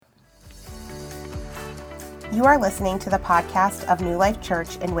You are listening to the podcast of New Life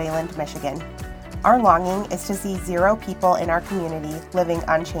Church in Wayland, Michigan. Our longing is to see 0 people in our community living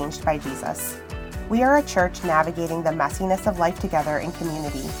unchanged by Jesus. We are a church navigating the messiness of life together in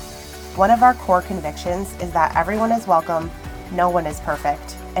community. One of our core convictions is that everyone is welcome, no one is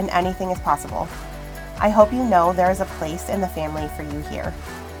perfect, and anything is possible. I hope you know there is a place in the family for you here.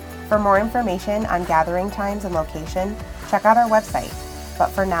 For more information on gathering times and location, check out our website. But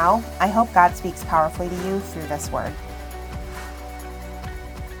for now, I hope God speaks powerfully to you through this word.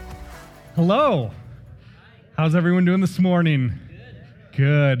 Hello. How's everyone doing this morning?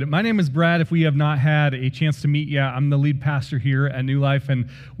 Good. My name is Brad. If we have not had a chance to meet yet, I'm the lead pastor here at New Life, and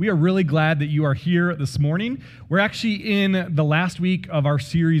we are really glad that you are here this morning. We're actually in the last week of our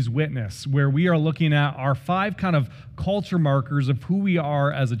series, Witness, where we are looking at our 5 kind of culture markers of who we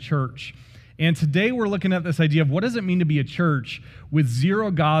are as a church. And today we're looking at this idea of what does it mean to be a church with 0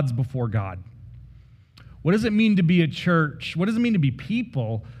 gods before God? What does it mean to be a church? What does it mean to be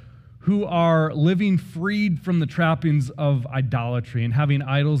people who are living freed from the trappings of idolatry and having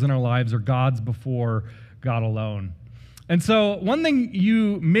idols in our lives or gods before God alone? And so one thing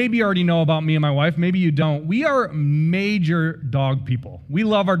you maybe already know about me and my wife, maybe you don't, we are major dog people. We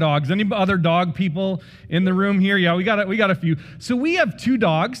love our dogs. Any other dog people in the room here? Yeah, we got a few. So we have 2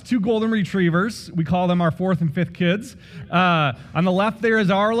 dogs, 2 golden retrievers. We call them our 4th and 5th kids. On the left there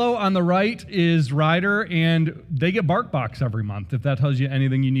is Arlo. On the right is Ryder, and they get BarkBox every month, if that tells you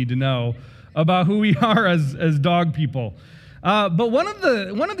anything you need to know about who we are as dog people. But one of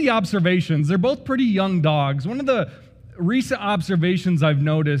the observations, they're both pretty young dogs. One of the recent observations I've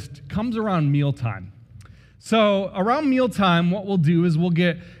noticed comes around mealtime. So around mealtime, what we'll do is we'll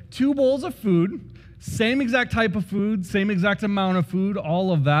get 2 bowls of food, same exact type of food, same exact amount of food,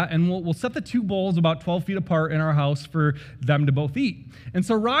 all of that, and we'll set the 2 bowls about 12 feet apart in our house for them to both eat. And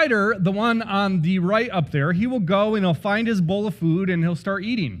so Ryder, the one on the right up there, he will go and he'll find his bowl of food and he'll start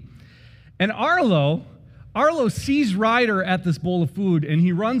eating. And Arlo sees Ryder at this bowl of food, and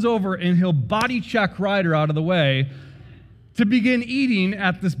he runs over and he'll body check Ryder out of the way to begin eating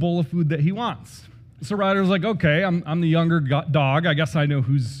at this bowl of food that he wants. So Ryder's like, okay, I'm the younger dog. I guess I know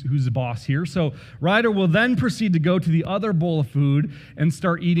who's the boss here. So Ryder will then proceed to go to the other bowl of food and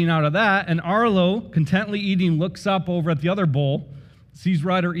start eating out of that. And Arlo, contently eating, looks up over at the other bowl, sees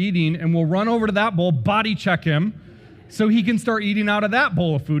Ryder eating, and will run over to that bowl, body check him, so he can start eating out of that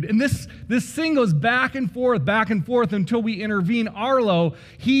bowl of food. And this thing goes back and forth until we intervene. Arlo,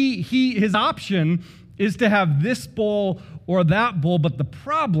 his option is to have this bowl or that bowl, but the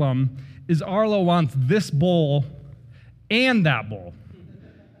problem is Arlo wants this bowl and that bowl.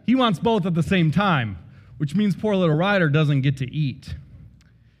 He wants both at the same time, which means poor little Ryder doesn't get to eat.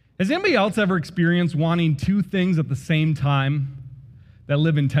 Has anybody else ever experienced wanting 2 things at the same time that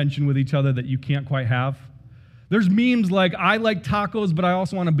live in tension with each other that you can't quite have? There's memes like, I like tacos, but I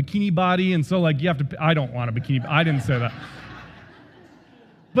also want a bikini body, and so like you have to, I don't want a bikini, I didn't say that.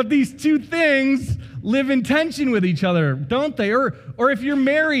 But these 2 things live in tension with each other, don't they? Or if you're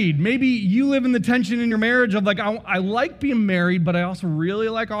married, maybe you live in the tension in your marriage of like, I like being married, but I also really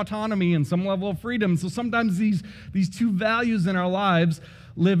like autonomy and some level of freedom. So sometimes these 2 values in our lives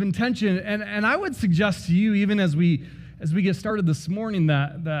live in tension. And I would suggest to you, even as we get started this morning,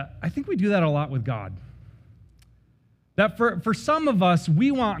 that I think we do that a lot with God. That for some of us,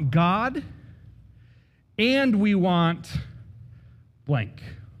 we want God and we want blank.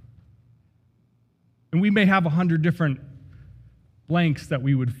 And we may have 100 different blanks that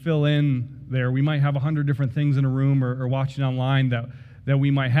we would fill in there. We might have 100 different things in a room or watching online that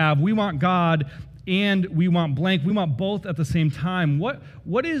we might have. We want God and we want blank. We want both at the same time.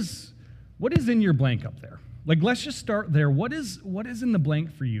 What is in your blank up there? Like, let's just start there. What is in the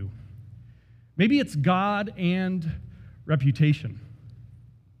blank for you? Maybe it's God and reputation.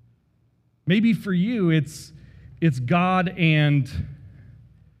 Maybe for you it's God and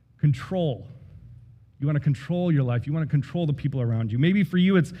control. You want to control your life. You want to control the people around you. Maybe for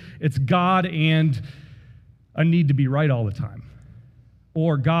you, it's God and a need to be right all the time.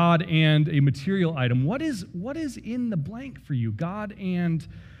 Or God and a material item. What is in the blank for you? God and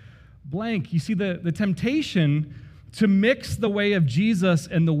blank. You see, the temptation to mix the way of Jesus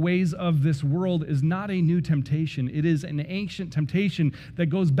and the ways of this world is not a new temptation. It is an ancient temptation that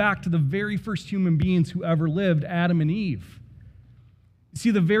goes back to the very first human beings who ever lived, Adam and Eve. See,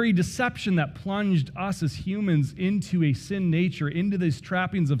 the very deception that plunged us as humans into a sin nature, into these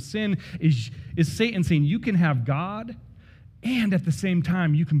trappings of sin, is Satan saying, you can have God, and at the same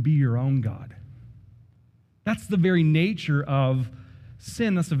time, you can be your own God. That's the very nature of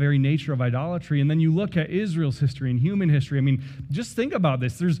sin. That's the very nature of idolatry. And then you look at Israel's history and human history. I mean, just think about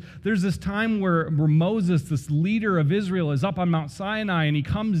this. There's this time where Moses, this leader of Israel, is up on Mount Sinai, and he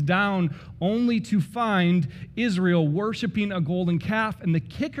comes down only to find Israel worshiping a golden calf. And the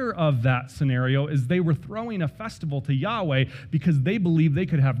kicker of that scenario is they were throwing a festival to Yahweh because they believed they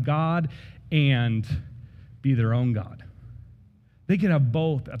could have God and be their own God. They could have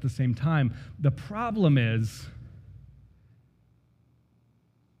both at the same time. The problem is,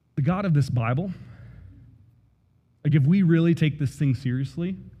 the God of this Bible, like if we really take this thing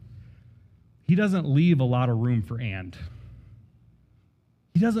seriously, he doesn't leave a lot of room for and.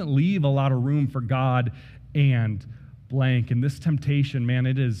 He doesn't leave a lot of room for God and blank. And this temptation, man,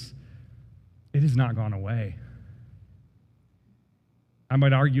 it has not gone away. I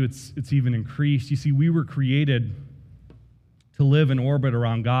might argue it's even increased. You see, we were created to live in orbit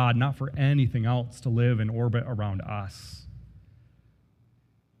around God, not for anything else to live in orbit around us.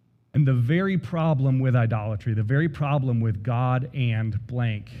 And the very problem with idolatry, the very problem with God and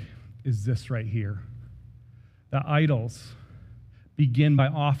blank is this right here. The idols begin by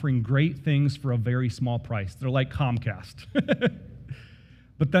offering great things for a very small price. They're like Comcast.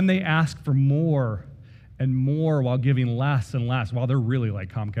 But then they ask for more and more while giving less and less. Well, they're really like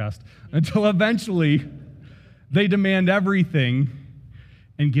Comcast. Until eventually they demand everything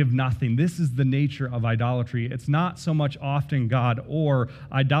and give nothing. This is the nature of idolatry. It's not so much often God, or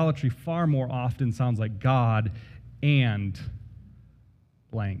idolatry far more often sounds like God and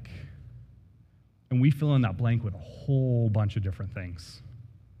blank. And we fill in that blank with a whole bunch of different things.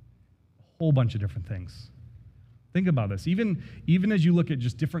 A whole bunch of different things. Think about this. Even as you look at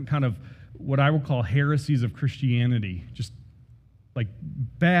just different kind of what I would call heresies of Christianity, just like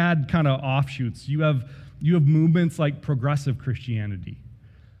bad kind of offshoots, you have movements like progressive Christianity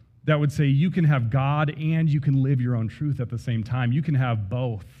that would say you can have God and you can live your own truth at the same time. You can have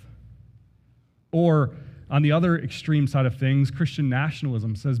both. Or on the other extreme side of things, Christian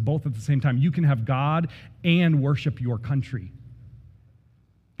nationalism says both at the same time. You can have God and worship your country.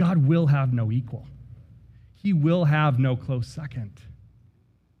 God will have no equal. He will have no close second.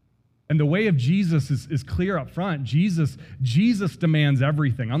 And the way of Jesus is clear up front. Jesus demands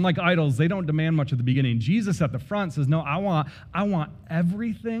everything. Unlike idols, they don't demand much at the beginning. Jesus at the front says, no, I want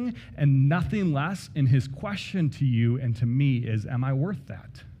everything and nothing less. And his question to you and to me is, am I worth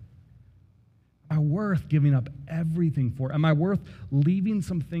that? Am I worth giving up everything for? Am I worth leaving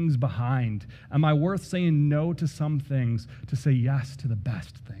some things behind? Am I worth saying no to some things to say yes to the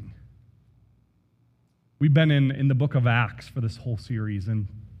best thing? We've been in the book of Acts for this whole series, and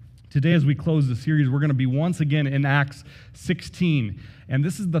today, as we close the series, we're going to be once again in Acts 16. And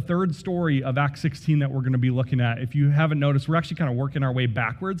this is the third story of Acts 16 that we're going to be looking at. If you haven't noticed, we're actually kind of working our way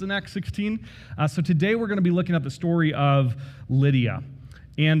backwards in Acts 16. So today, we're going to be looking at the story of Lydia.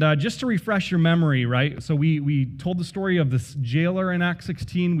 And just to refresh your memory, right? So we told the story of this jailer in Acts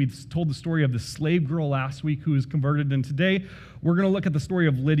 16. We told the story of the slave girl last week who was converted. And today, we're going to look at the story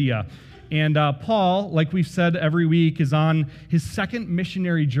of Lydia. And Paul, like we've said every week, is on his second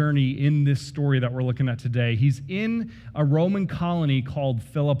missionary journey in this story that we're looking at today. He's in a Roman colony called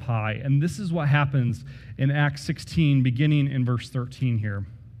Philippi, and this is what happens in Acts 16, beginning in verse 13 here.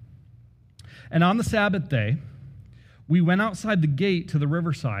 And on the Sabbath day, we went outside the gate to the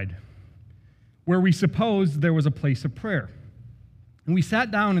riverside, where we supposed there was a place of prayer. And we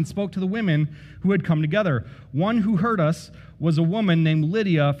sat down and spoke to the women who had come together. One who heard us was a woman named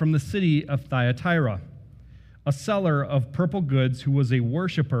Lydia from the city of Thyatira, a seller of purple goods who was a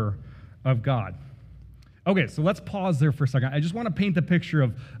worshiper of God. Okay, so let's pause there for a second. I just want to paint the picture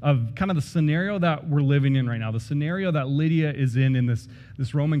of kind of the scenario that we're living in right now, the scenario that Lydia is in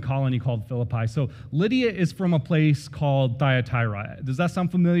this Roman colony called Philippi. So Lydia is from a place called Thyatira. Does that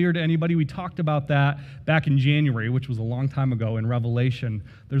sound familiar to anybody? We talked about that back in January, which was a long time ago in Revelation.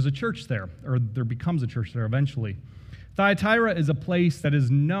 There's a church there, or there becomes a church there eventually. Thyatira is a place that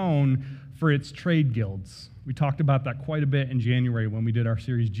is known for its trade guilds. We talked about that quite a bit in January when we did our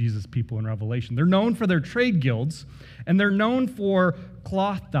series, Jesus, People, and Revelation. They're known for their trade guilds, and they're known for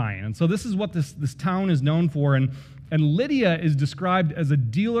cloth dyeing. And so this is what this town is known for. And Lydia is described as a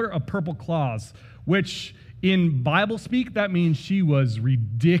dealer of purple cloths, which in Bible speak, that means she was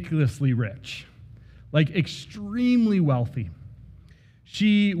ridiculously rich, like extremely wealthy.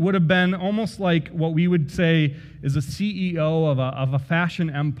 She would have been almost like what we would say is a CEO of a fashion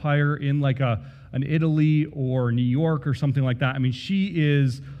empire in like an Italy or New York or something like that. I mean, she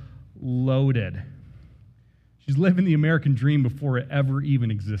is loaded. She's living the American dream before it ever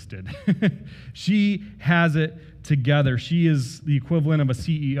even existed. She has it together. She is the equivalent of a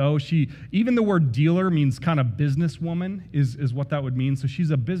CEO. Even the word dealer means kind of businesswoman is what that would mean. So she's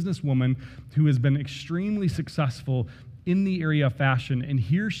a businesswoman who has been extremely successful in the area of fashion. And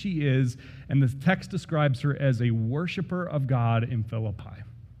here she is, and the text describes her as a worshiper of God in Philippi.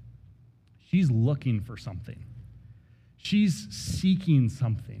 She's looking for something. She's seeking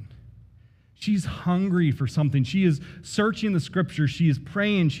something. She's hungry for something. She is searching the scriptures. She is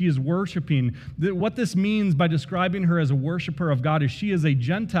praying. She is worshiping. What this means by describing her as a worshiper of God is she is a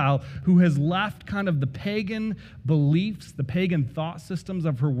Gentile who has left kind of the pagan beliefs, the pagan thought systems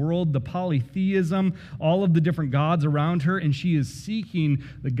of her world, the polytheism, all of the different gods around her, and she is seeking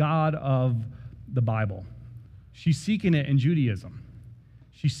the God of the Bible. She's seeking it in Judaism.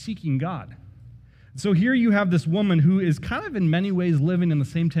 She's seeking God. So here you have this woman who is kind of in many ways living in the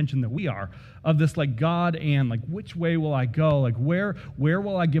same tension that we are, of this like God and like which way will I go? Like where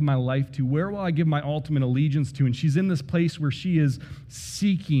will I give my life to? Where will I give my ultimate allegiance to? And she's in this place where she is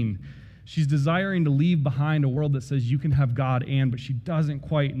seeking. She's desiring to leave behind a world that says you can have God but she doesn't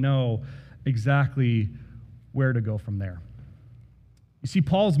quite know exactly where to go from there. You see,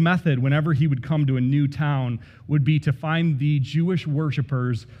 Paul's method whenever he would come to a new town would be to find the Jewish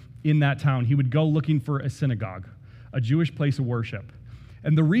worshipers in that town. He would go looking for a synagogue, a Jewish place of worship.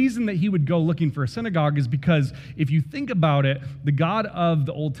 And the reason that he would go looking for a synagogue is because if you think about it, the God of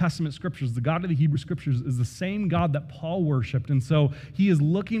the Old Testament scriptures, the God of the Hebrew scriptures, is the same God that Paul worshiped. And so he is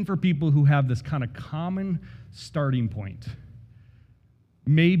looking for people who have this kind of common starting point.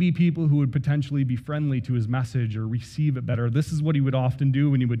 Maybe people who would potentially be friendly to his message or receive it better. This is what he would often do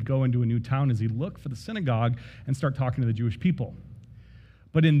when he would go into a new town, is he'd look for the synagogue and start talking to the Jewish people.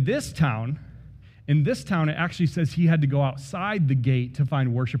 But in this town, it actually says he had to go outside the gate to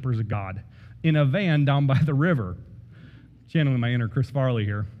find worshipers of God in a van down by the river. Channeling my inner Chris Farley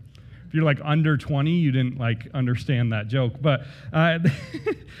here. If you're like under 20, you didn't like understand that joke. But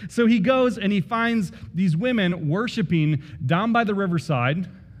so he goes and he finds these women worshiping down by the riverside.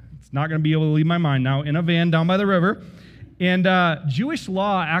 It's not going to be able to leave my mind now. In a van down by the river. And Jewish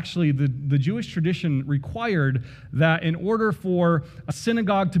law, actually, the Jewish tradition required that in order for a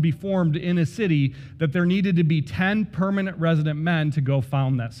synagogue to be formed in a city, that there needed to be 10 permanent resident men to go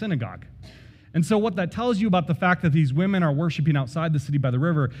found that synagogue. And so what that tells you about the fact that these women are worshiping outside the city by the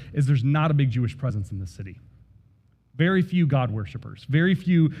river is there's not a big Jewish presence in this city. Very few God worshipers, very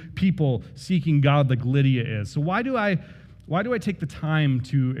few people seeking God like Lydia is. So why do I take the time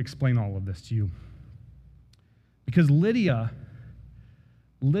to explain all of this to you? Because Lydia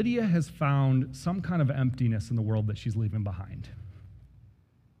has found some kind of emptiness in the world that she's leaving behind.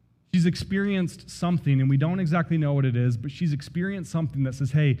 She's experienced something, and we don't exactly know what it is, but she's experienced something that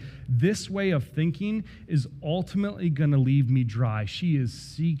says, hey, this way of thinking is ultimately going to leave me dry. She is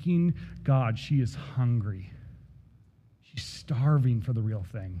seeking God. She is hungry. She's starving for the real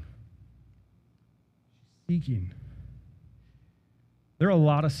thing. She's seeking. There are a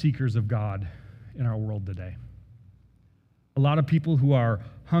lot of seekers of God in our world today. A lot of people who are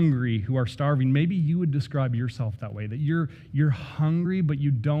hungry, who are starving. Maybe you would describe yourself that way, that you're hungry, but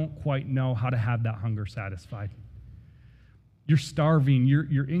you don't quite know how to have that hunger satisfied. You're starving,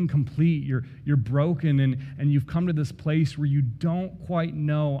 you're incomplete, you're broken, and you've come to this place where you don't quite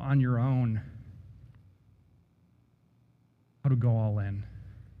know on your own how to go all in.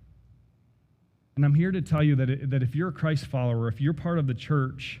 And I'm here to tell you that if you're a Christ follower, if you're part of the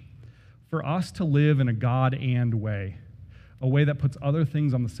church, for us to live in a God and way, a way that puts other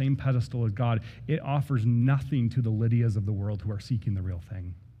things on the same pedestal as God, it offers nothing to the Lydias of the world who are seeking the real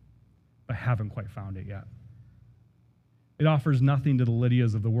thing, but haven't quite found it yet. It offers nothing to the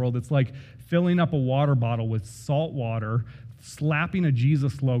Lydias of the world. It's like filling up a water bottle with salt water, slapping a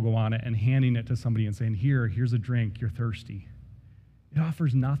Jesus logo on it, and handing it to somebody and saying, here's a drink, you're thirsty. It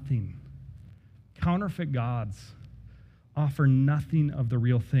offers nothing. Counterfeit gods offer nothing of the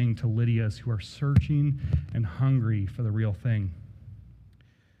real thing to Lydias who are searching and hungry for the real thing.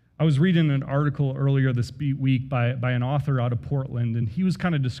 I was reading an article earlier this week by an author out of Portland, and he was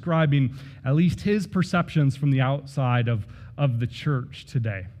kind of describing at least his perceptions from the outside of the church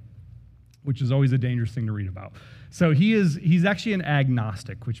today, which is always a dangerous thing to read about. So he's actually an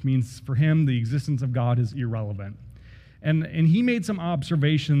agnostic, which means for him the existence of God is irrelevant. And he made some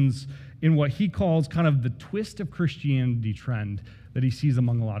observations in what he calls kind of the twist of Christianity trend that he sees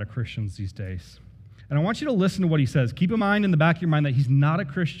among a lot of Christians these days. And I want you to listen to what he says. Keep in mind in the back of your mind that he's not a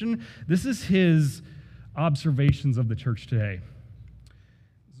Christian. This is his observations of the church today.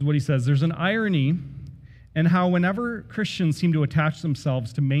 This is what he says. There's an irony in how whenever Christians seem to attach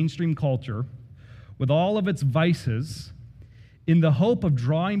themselves to mainstream culture, with all of its vices, in the hope of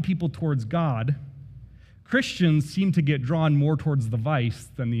drawing people towards God, Christians seem to get drawn more towards the vice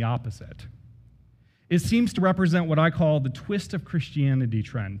than the opposite. It seems to represent what I call the twist of Christianity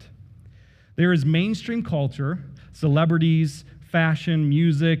trend. There is mainstream culture, celebrities, fashion,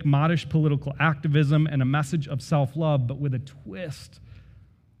 music, modish political activism, and a message of self-love, but with a twist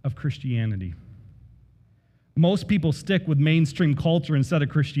of Christianity. Most people stick with mainstream culture instead of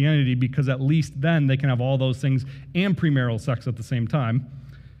Christianity because at least then they can have all those things and premarital sex at the same time.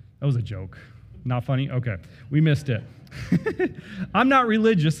 That was a joke. Not funny? Okay, we missed it. I'm not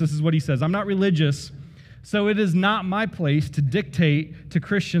religious. This is what he says. I'm not religious, so it is not my place to dictate to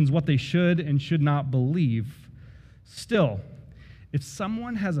Christians what they should and should not believe. Still, if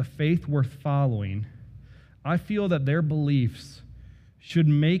someone has a faith worth following, I feel that their beliefs should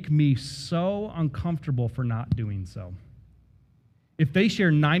make me so uncomfortable for not doing so. If they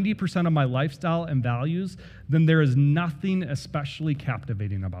share 90% of my lifestyle and values, then there is nothing especially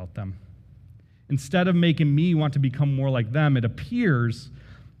captivating about them. Instead of making me want to become more like them, it appears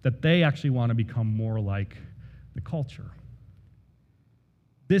that they actually want to become more like the culture.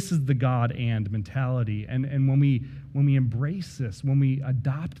 This is the God and mentality. And when we embrace this, when we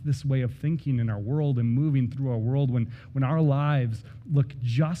adopt this way of thinking in our world and moving through our world, when our lives look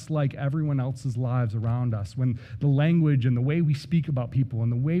just like everyone else's lives around us, when the language and the way we speak about people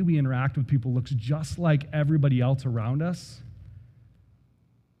and the way we interact with people looks just like everybody else around us,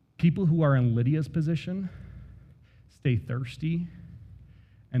 people who are in Lydia's position stay thirsty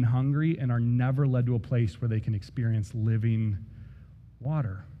and hungry and are never led to a place where they can experience living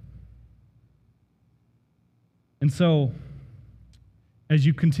water. And so, as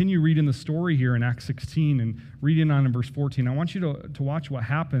you continue reading the story here in Acts 16 and reading on in verse 14, I want you to watch what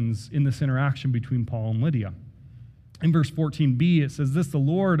happens in this interaction between Paul and Lydia. In verse 14b, it says this: the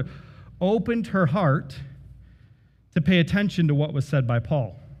Lord opened her heart to pay attention to what was said by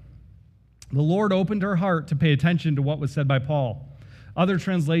Paul. The Lord opened her heart to pay attention to what was said by Paul. Other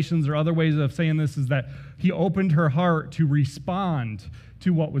translations or other ways of saying this is that he opened her heart to respond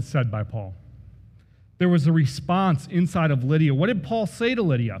to what was said by Paul. There was a response inside of Lydia. What did Paul say to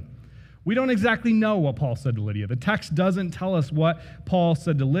Lydia? We don't exactly know what Paul said to Lydia. The text doesn't tell us what Paul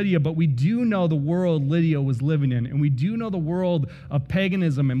said to Lydia, but we do know the world Lydia was living in, and we do know the world of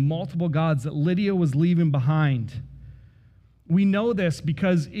paganism and multiple gods that Lydia was leaving behind. We know this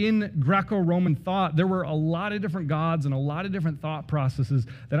because in Greco-Roman thought, there were a lot of different gods and a lot of different thought processes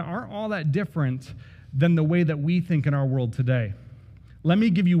that aren't all that different than the way that we think in our world today. Let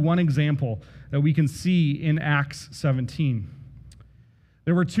me give you one example that we can see in Acts 17.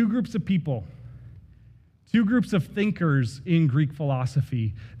 There were two groups of people, two groups of thinkers in Greek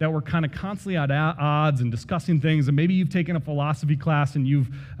philosophy that were kind of constantly at odds and discussing things. And maybe you've taken a philosophy class and you've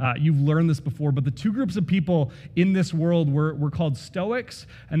learned this before, but the two groups of people in this world were called Stoics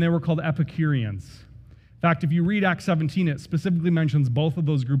and they were called Epicureans. In fact, if you read Acts 17, it specifically mentions both of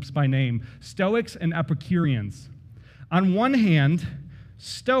those groups by name, Stoics and Epicureans. On one hand,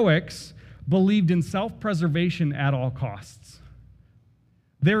 Stoics believed in self-preservation at all costs.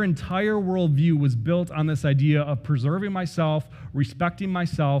 Their entire worldview was built on this idea of preserving myself, respecting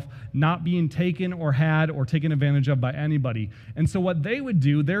myself, not being taken or had or taken advantage of by anybody. And so what they would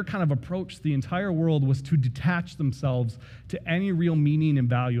do, their kind of approach to the entire world was to detach themselves to any real meaning and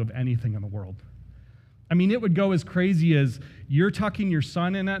value of anything in the world. I mean, it would go as crazy as you're tucking your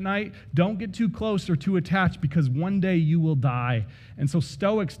son in at night. Don't get too close or too attached because one day you will die. And so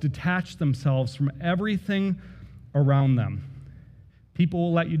Stoics detach themselves from everything around them. People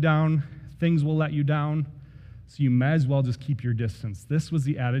will let you down. Things will let you down. So you may as well just keep your distance. This was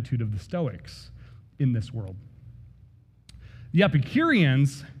the attitude of the Stoics in this world. The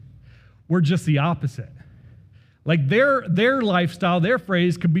Epicureans were just the opposite. Like their lifestyle, their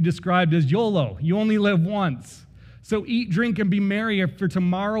phrase could be described as YOLO. You only live once. So eat, drink, and be merry, for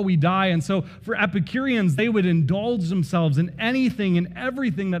tomorrow we die. And so for Epicureans, they would indulge themselves in anything and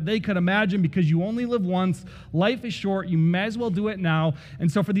everything that they could imagine because you only live once. Life is short. You may as well do it now.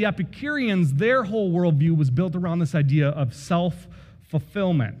 And so for the Epicureans, their whole worldview was built around this idea of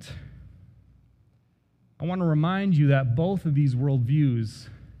self-fulfillment. I want to remind you that both of these worldviews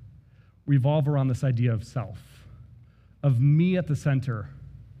revolve around this idea of self, of me at the center.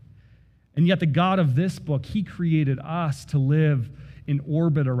 And yet the God of this book, he created us to live in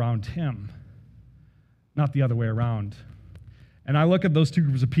orbit around him, not the other way around. And I look at those two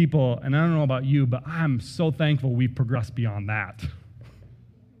groups of people, and I don't know about you, but I'm so thankful we've progressed beyond that.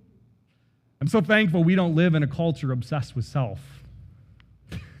 I'm so thankful we don't live in a culture obsessed with self.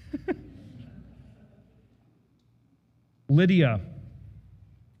 Lydia,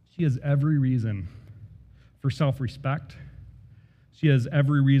 she has every reason for self-respect. She has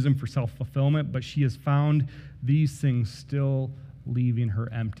every reason for self-fulfillment, but she has found these things still leaving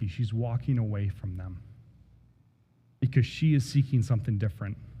her empty. She's walking away from them because she is seeking something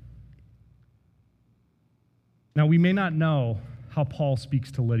different. Now, we may not know how Paul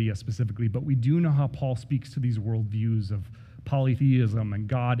speaks to Lydia specifically, but we do know how Paul speaks to these worldviews of polytheism and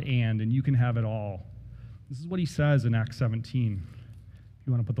God and you can have it all. This is what he says in Acts 17. If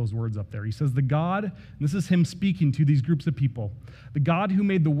you want to put those words up there. He says, the God, and this is him speaking to these groups of people, the God who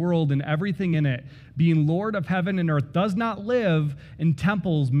made the world and everything in it, being Lord of heaven and earth, does not live in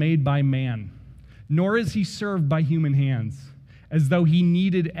temples made by man, nor is he served by human hands, as though he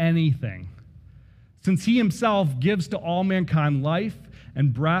needed anything, since he himself gives to all mankind life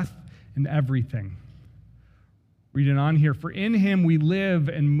and breath and everything. Reading on here, for in him we live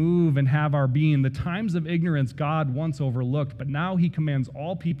and move and have our being. The times of ignorance God once overlooked, but now he commands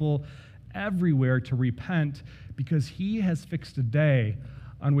all people everywhere to repent, because he has fixed a day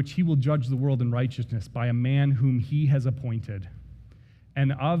on which he will judge the world in righteousness by a man whom he has appointed.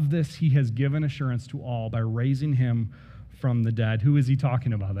 And of this he has given assurance to all by raising him from the dead. Who is he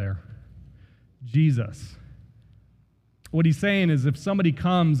talking about there? Jesus. What he's saying is if somebody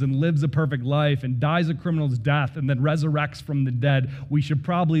comes and lives a perfect life and dies a criminal's death and then resurrects from the dead, we should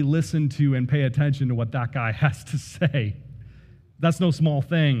probably listen to and pay attention to what that guy has to say. That's no small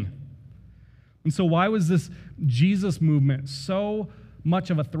thing. And so why was this Jesus movement so much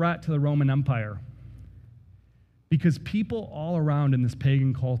of a threat to the Roman Empire? Because people all around in this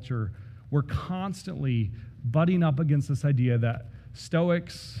pagan culture were constantly butting up against this idea that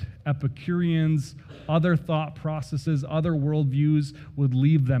Stoics, Epicureans, other thought processes, other worldviews would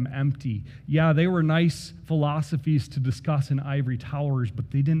leave them empty. Yeah, they were nice philosophies to discuss in ivory towers, but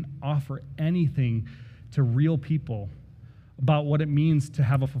they didn't offer anything to real people about what it means to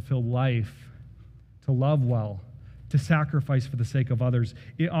have a fulfilled life, to love well, to sacrifice for the sake of others.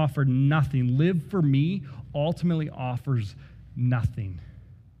 It offered nothing. Live for me ultimately offers nothing.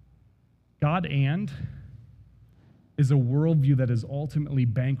 God is a worldview that is ultimately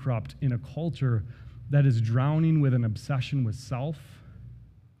bankrupt in a culture that is drowning with an obsession with self,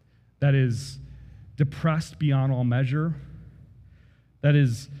 that is depressed beyond all measure, that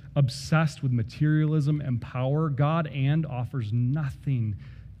is obsessed with materialism and power. God offers nothing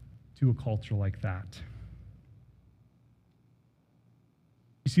to a culture like that.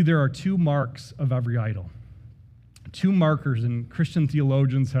 You see, there are two marks of every idol. Two markers, and Christian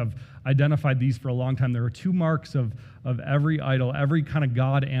theologians have identified these for a long time. There are two marks of every idol, every kind of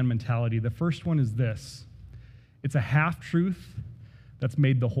God and mentality. The first one is this. It's a half-truth that's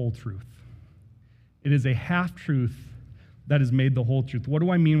made the whole truth. It is a half-truth that has made the whole truth. What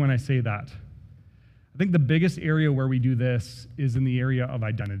do I mean when I say that? I think the biggest area where we do this is in the area of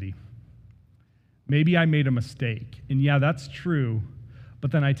identity. Maybe I made a mistake, and yeah, that's true,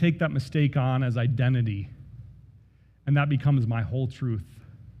 but then I take that mistake on as identity, and that becomes my whole truth.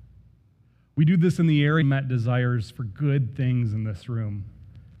 We do this in the area of met desires for good things in this room.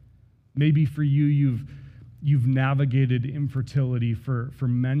 Maybe for you, you've navigated infertility for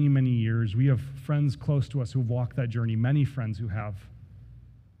many, many years. We have friends close to us who have walked that journey, many friends who have.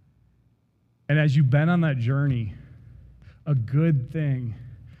 And as you've been on that journey, a good thing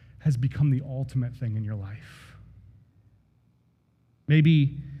has become the ultimate thing in your life.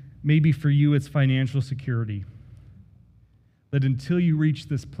 Maybe for you, it's financial security. That until you reach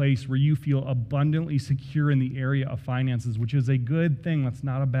this place where you feel abundantly secure in the area of finances, which is a good thing, that's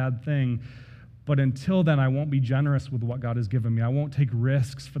not a bad thing, but until then, I won't be generous with what God has given me. I won't take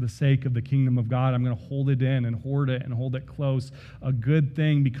risks for the sake of the kingdom of God. I'm going to hold it in and hoard it and hold it close. A good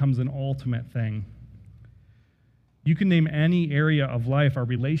thing becomes an ultimate thing. You can name any area of life, our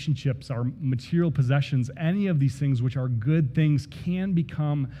relationships, our material possessions, any of these things which are good things can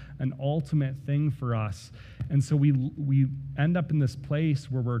become an ultimate thing for us. And so we end up in this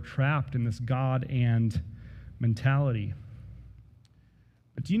place where we're trapped in this God and mentality.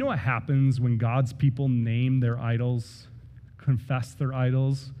 But do you know what happens when God's people name their idols, confess their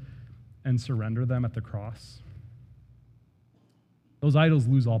idols, and surrender them at the cross? Those idols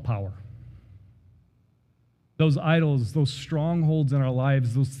lose all power. Those idols, those strongholds in our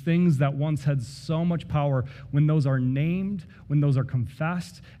lives, those things that once had so much power, when those are named, when those are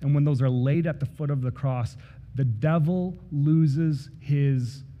confessed, and when those are laid at the foot of the cross, the devil loses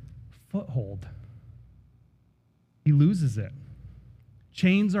his foothold. He loses it.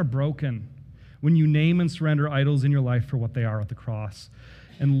 Chains are broken when you name and surrender idols in your life for what they are at the cross.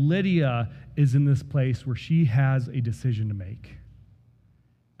 And Lydia is in this place where she has a decision to make.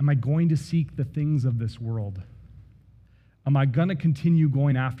 Am I going to seek the things of this world? Am I going to continue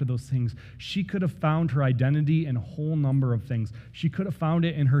going after those things? She could have found her identity in a whole number of things. She could have found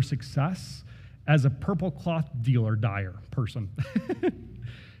it in her success as a purple cloth dealer, dyer person.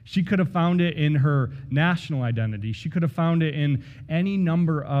 She could have found it in her national identity. She could have found it in any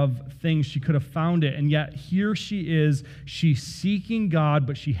number of things. She could have found it. And yet here she is. She's seeking God,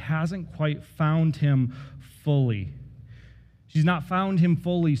 but she hasn't quite found him fully. She's not found him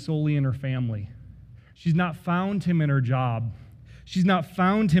fully solely in her family. She's not found him in her job. She's not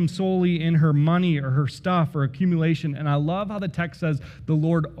found him solely in her money or her stuff or accumulation. And I love how the text says the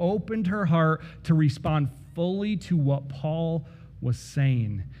Lord opened her heart to respond fully to what Paul was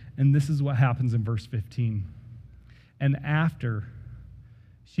saying. And this is what happens in verse 15. And after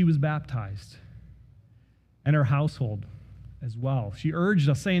she was baptized, and her household as well, she urged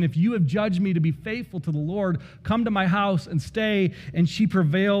us, saying, if you have judged me to be faithful to the Lord, come to my house and stay. And she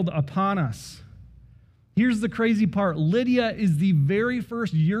prevailed upon us. Here's the crazy part. Lydia is the very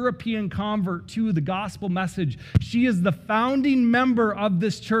first European convert to the gospel message. She is the founding member of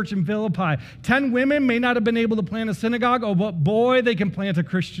this church in Philippi. 10 women may not have been able to plant a synagogue, but boy, they can plant a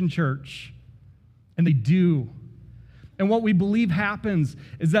Christian church. And they do. And what we believe happens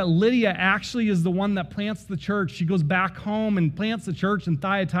is that Lydia actually is the one that plants the church. She goes back home and plants the church in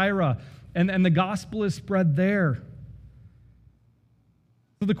Thyatira, and the gospel is spread there.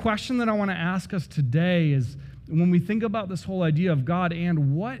 So the question that I want to ask us today is, when we think about this whole idea of God,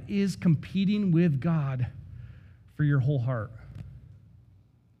 and what is competing with God for your whole heart?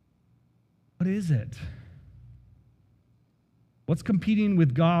 What is it? What's competing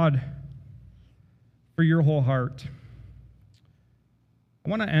with God for your whole heart? I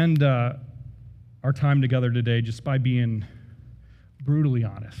want to end our time together today just by being brutally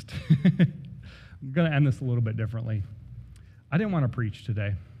honest. I'm going to end this a little bit differently. I didn't want to preach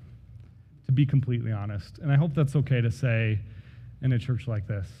today, to be completely honest. And I hope that's okay to say in a church like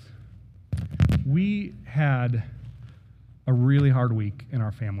this. We had a really hard week in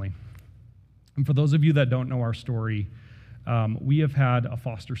our family. And for those of you that don't know our story, we have had a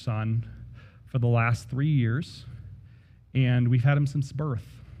foster son for the last 3 years, and we've had him since birth.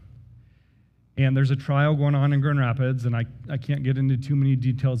 And there's a trial going on in Grand Rapids, and I can't get into too many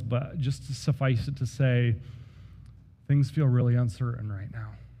details, but just to suffice it to say, things feel really uncertain right now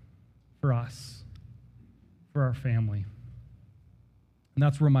for us, for our family. And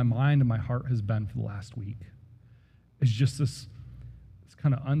that's where my mind and my heart has been for the last week. It's just this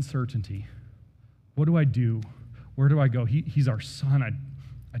kind of uncertainty. What do I do? Where do I go? He's our son.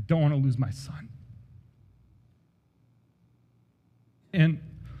 I don't want to lose my son. And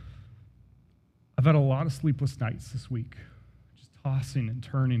I've had a lot of sleepless nights this week, just tossing and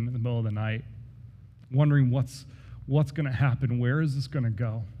turning in the middle of the night, wondering what's going to happen? Where is this going to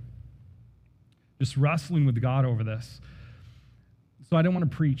go? Just wrestling with God over this. So I didn't want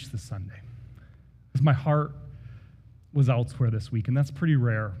to preach this Sunday because my heart was elsewhere this week, and that's pretty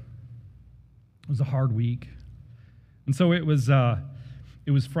rare. It was a hard week. And so it was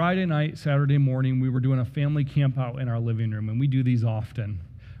Friday night, Saturday morning. We were doing a family camp out in our living room, and we do these often,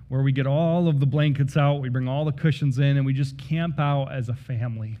 where we get all of the blankets out, we bring all the cushions in, and we just camp out as a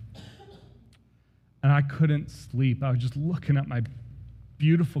family. And I couldn't sleep. I was just looking at my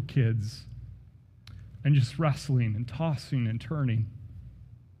beautiful kids and just wrestling and tossing and turning.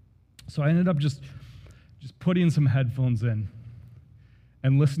 So I ended up just putting some headphones in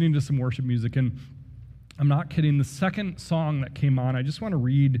and listening to some worship music. And I'm not kidding. The second song that came on, I just want to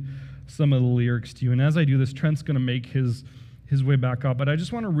read some of the lyrics to you. And as I do this, Trent's going to make his way back up. But I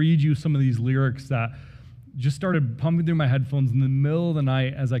just want to read you some of these lyrics that just started pumping through my headphones in the middle of the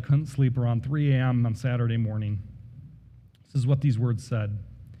night as I couldn't sleep around 3 a.m. on Saturday morning. This is what these words said.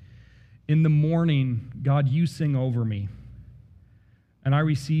 In the morning, God, you sing over me, and I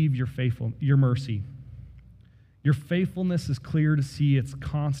receive your mercy. Your faithfulness is clear to see. It's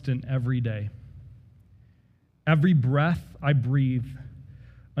constant every day. Every breath I breathe,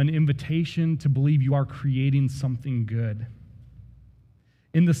 an invitation to believe you are creating something good.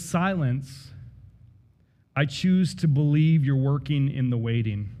 In the silence, I choose to believe you're working in the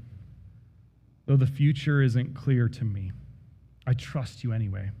waiting. Though the future isn't clear to me, I trust you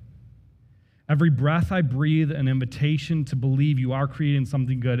anyway. Every breath I breathe, an invitation to believe you are creating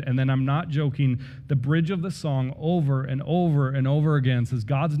something good. And then I'm not joking, the bridge of the song over and over and over again says,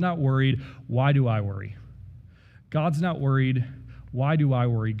 God's not worried, why do I worry? God's not worried, why do I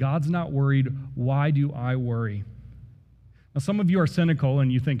worry? God's not worried, why do I worry? Now, some of you are cynical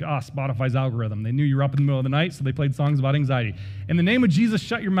and you think, Spotify's algorithm. They knew you were up in the middle of the night, so they played songs about anxiety. In the name of Jesus,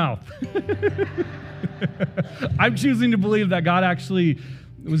 shut your mouth. I'm choosing to believe that God actually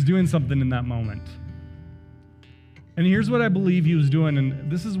was doing something in that moment. And here's what I believe he was doing,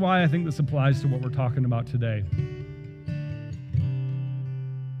 and this is why I think this applies to what we're talking about today.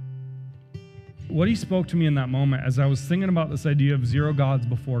 What he spoke to me in that moment as I was thinking about this idea of zero gods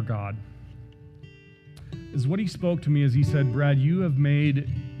before God is what he spoke to me as he said, Brad, you have made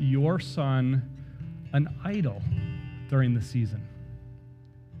your son an idol during the season.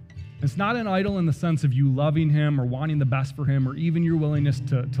 It's not an idol in the sense of you loving him or wanting the best for him or even your willingness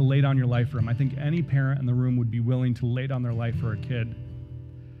to lay down your life for him. I think any parent in the room would be willing to lay down their life for a kid.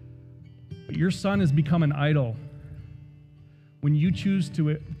 But your son has become an idol when you choose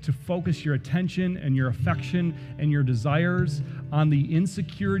to focus your attention and your affection and your desires on the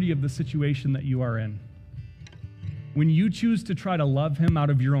insecurity of the situation that you are in. When you choose to try to love him out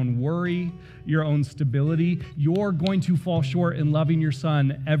of your own worry, your own stability, you're going to fall short in loving your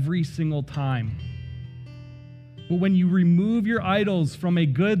son every single time. But when you remove your idols from a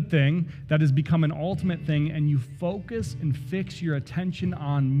good thing that has become an ultimate thing and you focus and fix your attention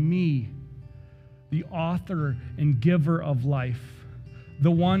on me, the author and giver of life, the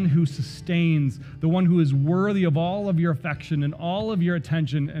one who sustains, the one who is worthy of all of your affection and all of your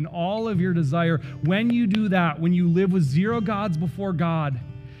attention and all of your desire. When you do that, when you live with zero gods before God,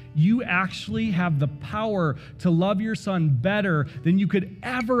 you actually have the power to love your son better than you could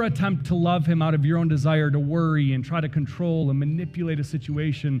ever attempt to love him out of your own desire to worry and try to control and manipulate a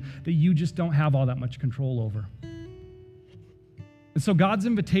situation that you just don't have all that much control over. And so God's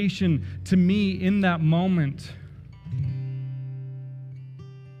invitation to me in that moment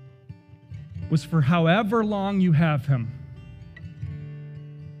was for however long you have him,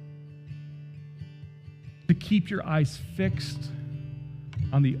 to keep your eyes fixed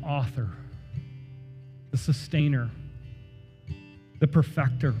on the author, the sustainer, the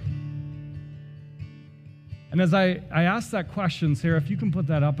perfecter. And as I asked that question, Sarah, if you can put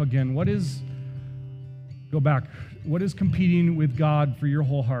that up again, what is competing with God for your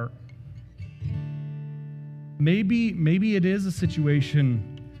whole heart? Maybe it is a situation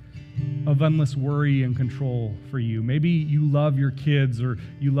of endless worry and control for you. Maybe you love your kids or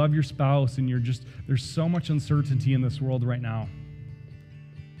you love your spouse and there's so much uncertainty in this world right now.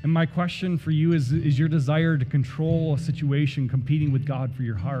 And my question for you is your desire to control a situation competing with God for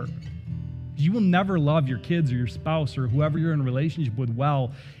your heart? You will never love your kids or your spouse or whoever you're in a relationship with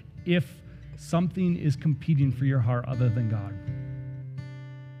well if something is competing for your heart other than God.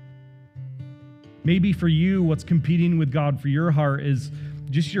 Maybe for you, what's competing with God for your heart is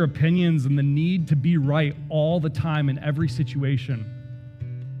just your opinions and the need to be right all the time in every situation.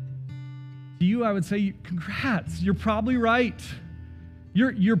 To you, I would say, congrats, you're probably right.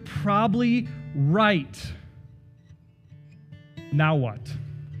 You're probably right. Now what?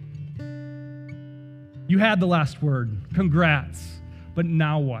 You had the last word. Congrats. But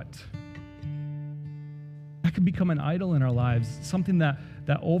now what? That could become an idol in our lives, something that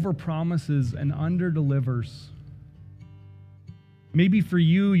overpromises and underdelivers. Maybe for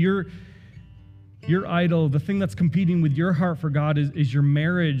you, your idol, the thing that's competing with your heart for God is your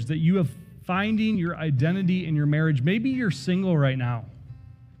marriage, that you have finding your identity in your marriage. Maybe you're single right now,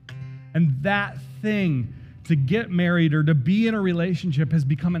 and that thing to get married or to be in a relationship has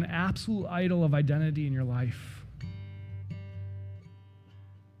become an absolute idol of identity in your life.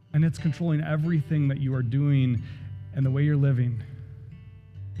 And it's controlling everything that you are doing and the way you're living.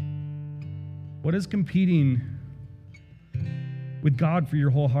 What is competing with God for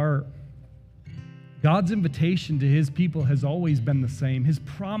your whole heart? God's invitation to his people has always been the same. His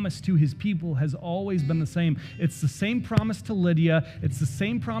promise to his people has always been the same. It's the same promise to Lydia. It's the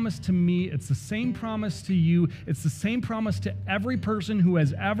same promise to me. It's the same promise to you. It's the same promise to every person who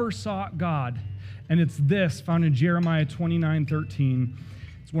has ever sought God. And it's this, found in Jeremiah 29:13.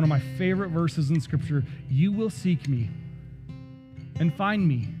 It's one of my favorite verses in Scripture. You will seek me and find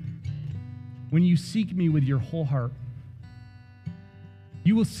me when you seek me with your whole heart.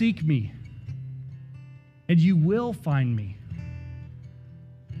 You will seek me, and you will find me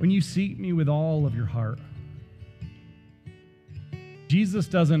when you seek me with all of your heart. Jesus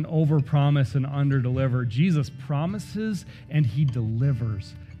doesn't overpromise and underdeliver. Jesus promises, and he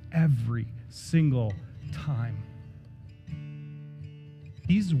delivers every single time.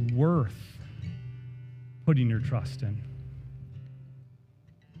 He's worth putting your trust in.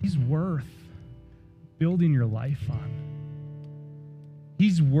 He's worth building your life on.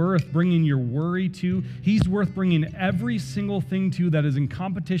 He's worth bringing your worry to. He's worth bringing every single thing to that is in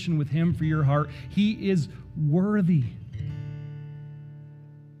competition with him for your heart. He is worthy.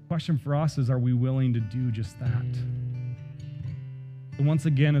 The question for us is, are we willing to do just that? And once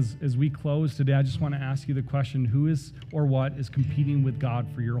again, as we close today, I just want to ask you the question, who is or what is competing with God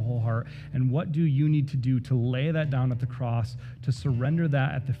for your whole heart? And what do you need to do to lay that down at the cross, to surrender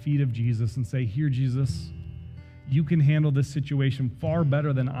that at the feet of Jesus and say, here, Jesus, you can handle this situation far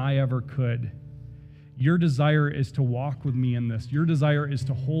better than I ever could. Your desire is to walk with me in this. Your desire is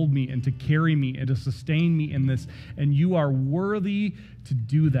to hold me and to carry me and to sustain me in this. And you are worthy to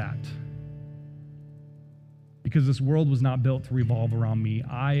do that. Because this world was not built to revolve around me.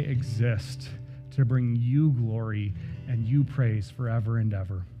 I exist to bring you glory and you praise forever and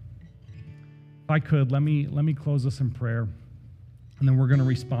ever. If I could, let me close this in prayer, and then we're going to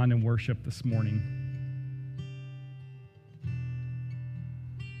respond in worship this morning.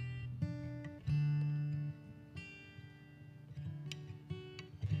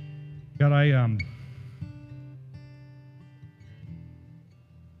 God,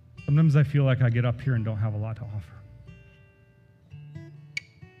 sometimes I feel like I get up here and don't have a lot to offer.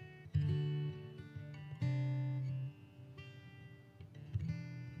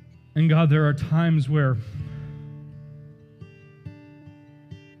 And God, there are times where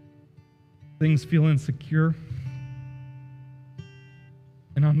things feel insecure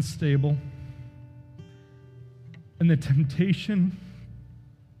and unstable. And the temptation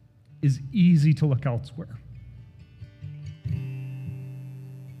is easy to look elsewhere.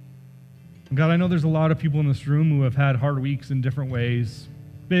 God, I know there's a lot of people in this room who have had hard weeks in different ways,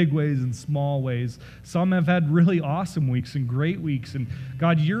 big ways and small ways. Some have had really awesome weeks and great weeks. And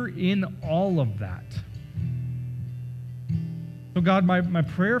God, you're in all of that. So God, my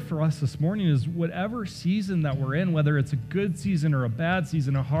prayer for us this morning is whatever season that we're in, whether it's a good season or a bad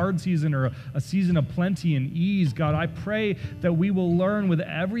season, a hard season or a season of plenty and ease, God, I pray that we will learn with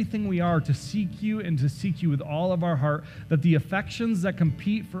everything we are to seek you and to seek you with all of our heart, that the affections that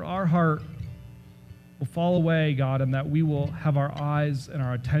compete for our heart will fall away, God, and that we will have our eyes and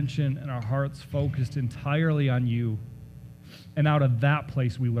our attention and our hearts focused entirely on you. And out of that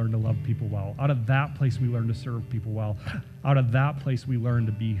place, we learn to love people well. Out of that place, we learn to serve people well. Out of that place, we learn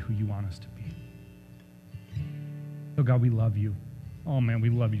to be who you want us to be. So, God, we love you. Oh, man, we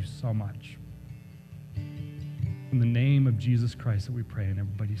love you so much. In the name of Jesus Christ that we pray, and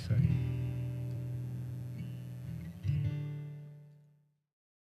everybody said,